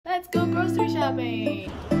go grocery shopping.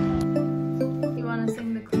 You want to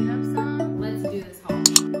sing the cleanup song? Let's do this haul.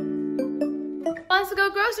 Let's go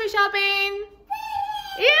grocery shopping.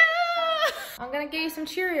 Yeah! I'm gonna get you some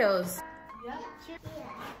Cheerios. Yeah,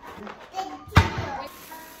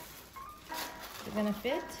 You're gonna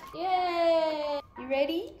fit? Yay! You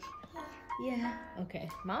ready? Yeah. Okay,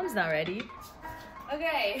 Mom's not ready.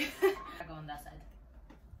 Okay. I go on that side.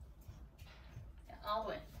 Yeah, all the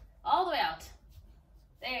way. All the way out.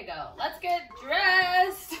 There you go. Let's get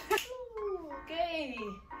dressed. Okay.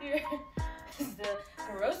 Here is the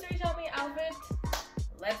grocery shopping outfit.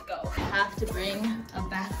 Let's go. I have to bring a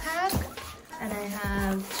backpack and I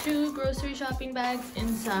have 2 grocery shopping bags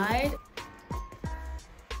inside.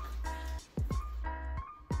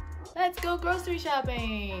 Let's go grocery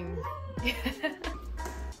shopping.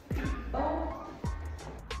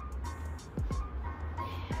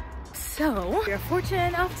 So, we are fortunate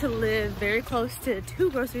enough to live very close to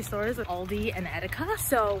 2 grocery stores, Aldi and Edeka.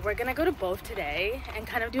 So we're gonna go to both today and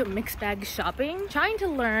kind of do a mixed bag shopping. Trying to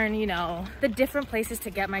learn, you know, the different places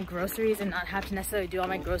to get my groceries and not have to necessarily do all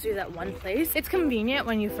my groceries at one place. It's convenient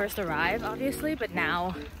when you first arrive, obviously, but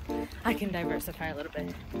now I can diversify a little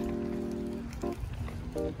bit.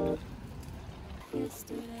 Let's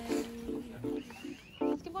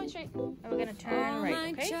keep going straight. And we're gonna turn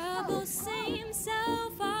right, okay? Troubles seem so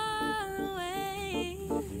far away.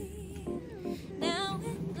 Now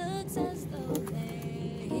it looks as though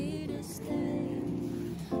they're here to stay.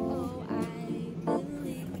 Oh, I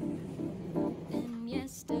believe in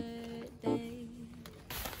yesterday.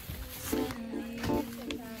 Suddenly,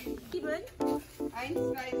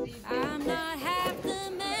 I'm not half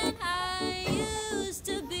the man I used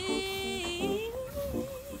to be.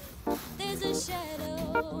 There's a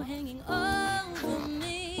shadow hanging over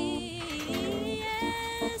me.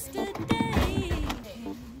 Yesterday,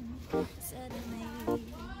 suddenly,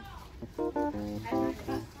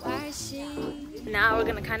 why she? Now we're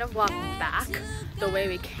gonna kind of walk back the way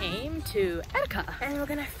we came to Edeka. And we're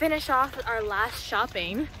gonna finish off our last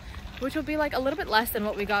shopping, which will be like a little bit less than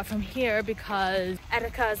what we got from here because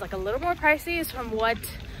Edeka is like a little more pricey, is from what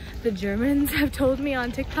the Germans have told me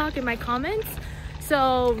on TikTok in my comments.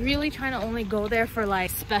 So really trying to only go there for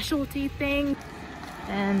like specialty things.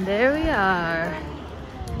 And there we are,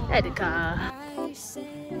 Edeka. I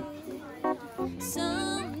said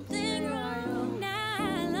something wrong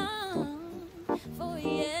now for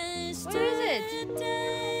yesterday. Where is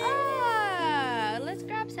it? Ah, let's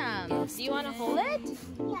grab some. Do you want to hold it?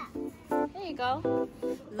 Yeah. There you go.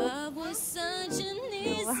 Love was such an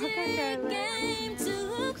easy game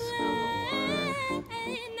to play.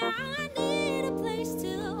 Now I need a place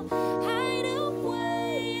to hide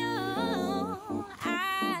away. Oh,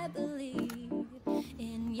 I believe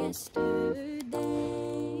in yesterday.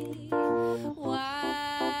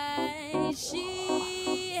 Why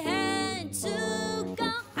she had to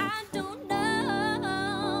go, I don't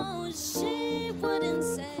know. She wouldn't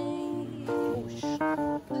say.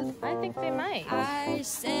 I think they might. I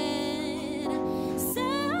said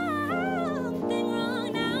something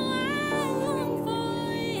wrong. Now I long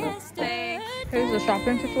for yesterday. Here's the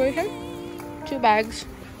shopping situation. 2 bags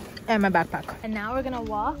and my backpack. And now we're gonna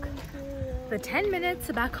walk the 10 minutes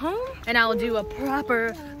back home and I'll do a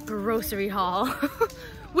proper grocery haul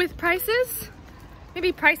with prices.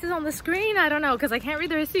 Maybe prices on the screen, I don't know, because I can't read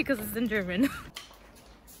the receipt because it's in German.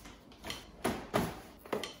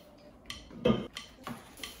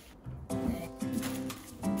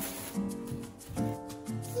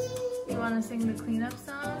 You want to sing the cleanup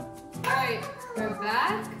song? Alright, we're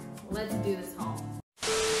back. Let's do this haul.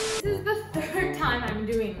 This is the 3rd time I'm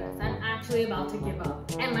doing this. I'm actually about to give up.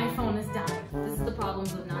 And my phone is dying. This is the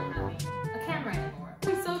problems with not having a camera anymore.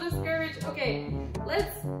 I'm so discouraged. Okay,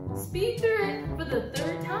 let's speed through it for the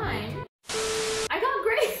 3rd time. I got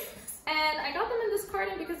grapes! And I got them in this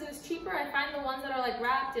carton because it was cheaper. I find the ones that are like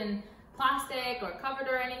wrapped in plastic or covered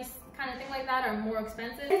or any kind of thing like that are more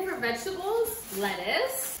expensive. And for vegetables,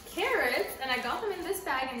 lettuce, carrots, and I got them in this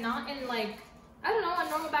bag and not in like, I don't know, a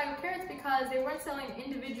normal bag of carrots because they weren't selling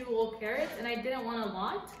individual carrots and I didn't want a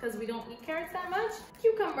lot because we don't eat carrots that much.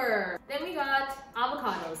 Cucumber. Then we got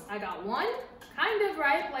avocados. I got one kind of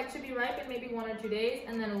ripe, like should be ripe in maybe 1 or 2 days,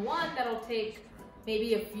 and then one that'll take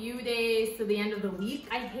maybe a few days to the end of the week.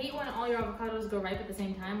 I hate when all your avocados go ripe at the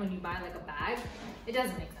same time when you buy like a bag. It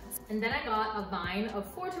doesn't make sense. And then I got a vine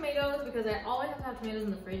of 4 tomatoes because I always have to have tomatoes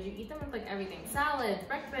in the fridge. You eat them with like everything. Salad,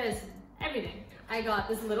 breakfast, everything. I got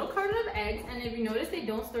this little carton of eggs, and if you notice, they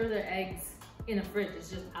don't store their eggs in a fridge. It's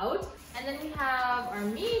just out. And then we have our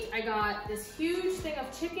meat. I got this huge thing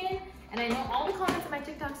of chicken And I know all the comments on my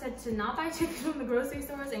TikTok said to not buy chicken from the grocery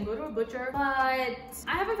stores and go to a butcher, but I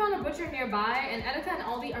haven't found a butcher nearby, and Edeka and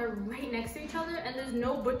Aldi are right next to each other, and there's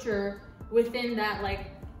no butcher within that like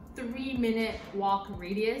 3-minute walk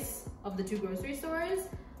radius of the two grocery stores.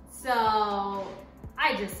 So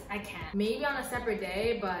I can't. Maybe on a separate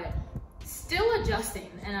day, but still adjusting,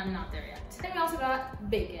 and I'm not there yet. Then we also got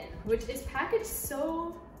bacon, which is packaged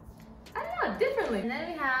so, I don't know, differently. And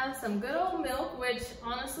then we have some good old milk, which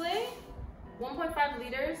honestly, 1.5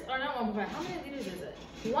 liters, or not 1.5, how many liters is it?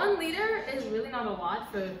 1 liter is really not a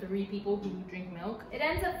lot for 3 people who drink milk. It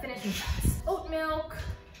ends up finishing fast. Oat milk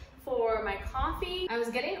for my coffee. I was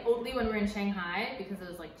getting Oatly when we were in Shanghai because it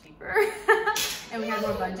was like cheaper and we had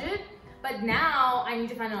more budget. But now I need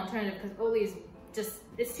to find an alternative because Oatly is just,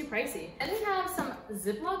 it's too pricey. And we have some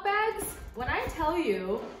Ziploc bags. When I tell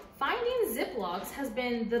you, finding Ziplocs has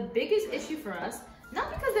been the biggest issue for us.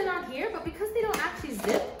 Not because they're not here, but because they don't actually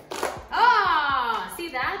zip. Ah, see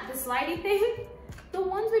that? The slidey thing? The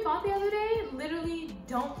ones we bought the other day literally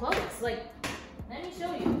don't close. Like, let me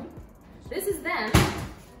show you. This is them.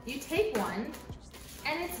 You take one,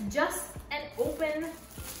 and it's just an open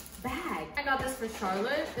bag. I got this for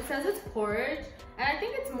Charlotte. It says it's porridge, and I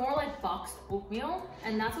think it's more like boxed oatmeal,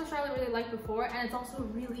 and that's what Charlotte really liked before, and it's also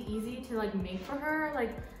really easy to like make for her.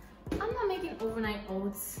 Like, I'm not making overnight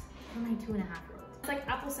oats for my 2.5-year-old. It's like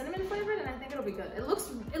apple cinnamon flavored, and I think it'll be good. It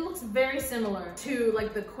looks very similar to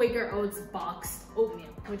like the Quaker Oats boxed oatmeal,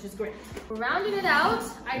 which is great. Rounding it out,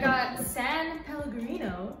 I got San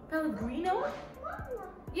Pellegrino. Pellegrino?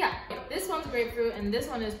 Yeah, this one's grapefruit and this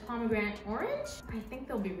one is pomegranate orange. I think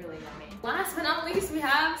they'll be really yummy. Last but not least, we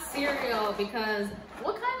have cereal, because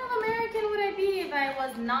what kind of American would I be if I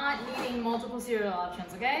was not needing multiple cereal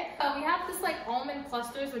options, okay? So we have this like almond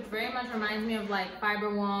clusters, which very much reminds me of like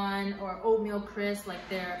Fiber One or Oatmeal Crisp, like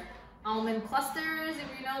their almond clusters, if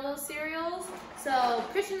you know those cereals. So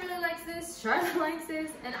Christian really likes this, Charlotte likes this,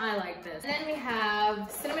 and I like this. And then we have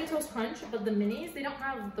Cinnamon Toast Crunch, but the minis, they don't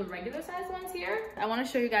have the regular size ones here. I want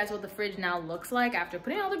to show you guys what the fridge now looks like after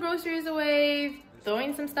putting all the groceries away,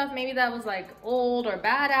 throwing some stuff maybe that was like old or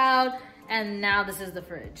bad out, and now this is the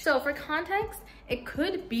fridge. So for context, it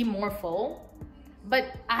could be more full, but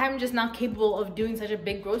I'm just not capable of doing such a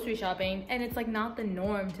big grocery shopping, and it's like not the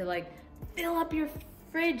norm to like fill up your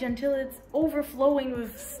fridge until it's overflowing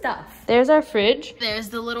with stuff. There's our fridge. There's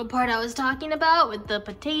the little part I was talking about with the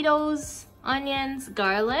potatoes, onions,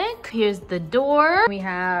 garlic. Here's the door. We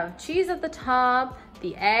have cheese at the top,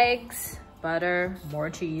 the eggs, butter, more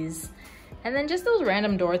cheese, and then just those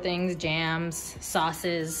random door things, jams,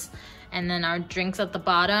 sauces, and then our drinks at the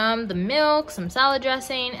bottom, the milk, some salad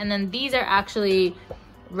dressing, and then these are actually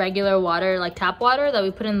regular water, like tap water that we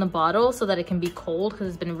put in the bottle so that it can be cold because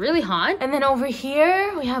it's been really hot. And then over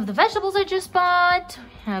here we have the vegetables I just bought.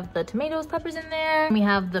 We have the tomatoes, peppers in there. We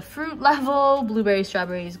have the fruit level, blueberries,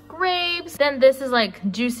 strawberries, grapes. Then this is like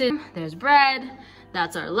juices. There's bread.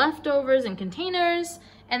 That's our leftovers in containers.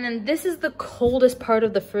 And then this is the coldest part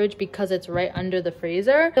of the fridge because it's right under the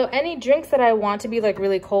freezer. So any drinks that I want to be like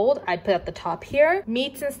really cold, I'd put at the top here.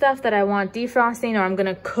 Meats and stuff that I want defrosting or I'm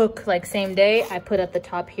gonna cook like same day, I put at the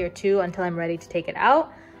top here too until I'm ready to take it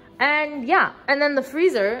out. And yeah, and then the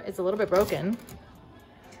freezer is a little bit broken,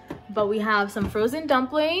 but we have some frozen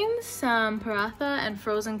dumplings, some paratha, and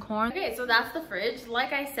frozen corn. Okay, so that's the fridge.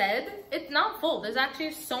 Like I said, it's not full. There's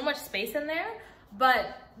actually so much space in there,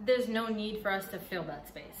 but there's no need for us to fill that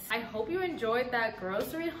space. I hope you enjoyed that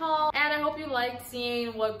grocery haul, and I hope you liked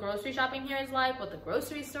seeing what grocery shopping here is like, what the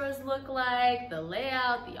grocery stores look like, the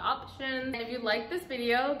layout, the options. And if you liked this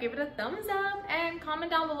video, give it a thumbs up and comment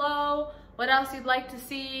down below what else you'd like to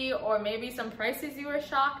see, or maybe some prices you were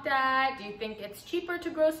shocked at. Do you think it's cheaper to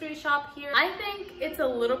grocery shop here? I think it's a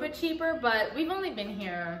little bit cheaper, but we've only been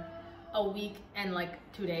here a week and like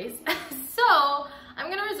 2 days. So I'm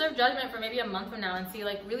gonna reserve judgment for maybe a month from now and see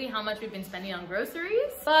like really how much we've been spending on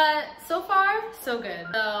groceries. But so far, so good.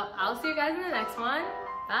 So I'll see you guys in the next one.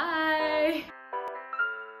 Bye.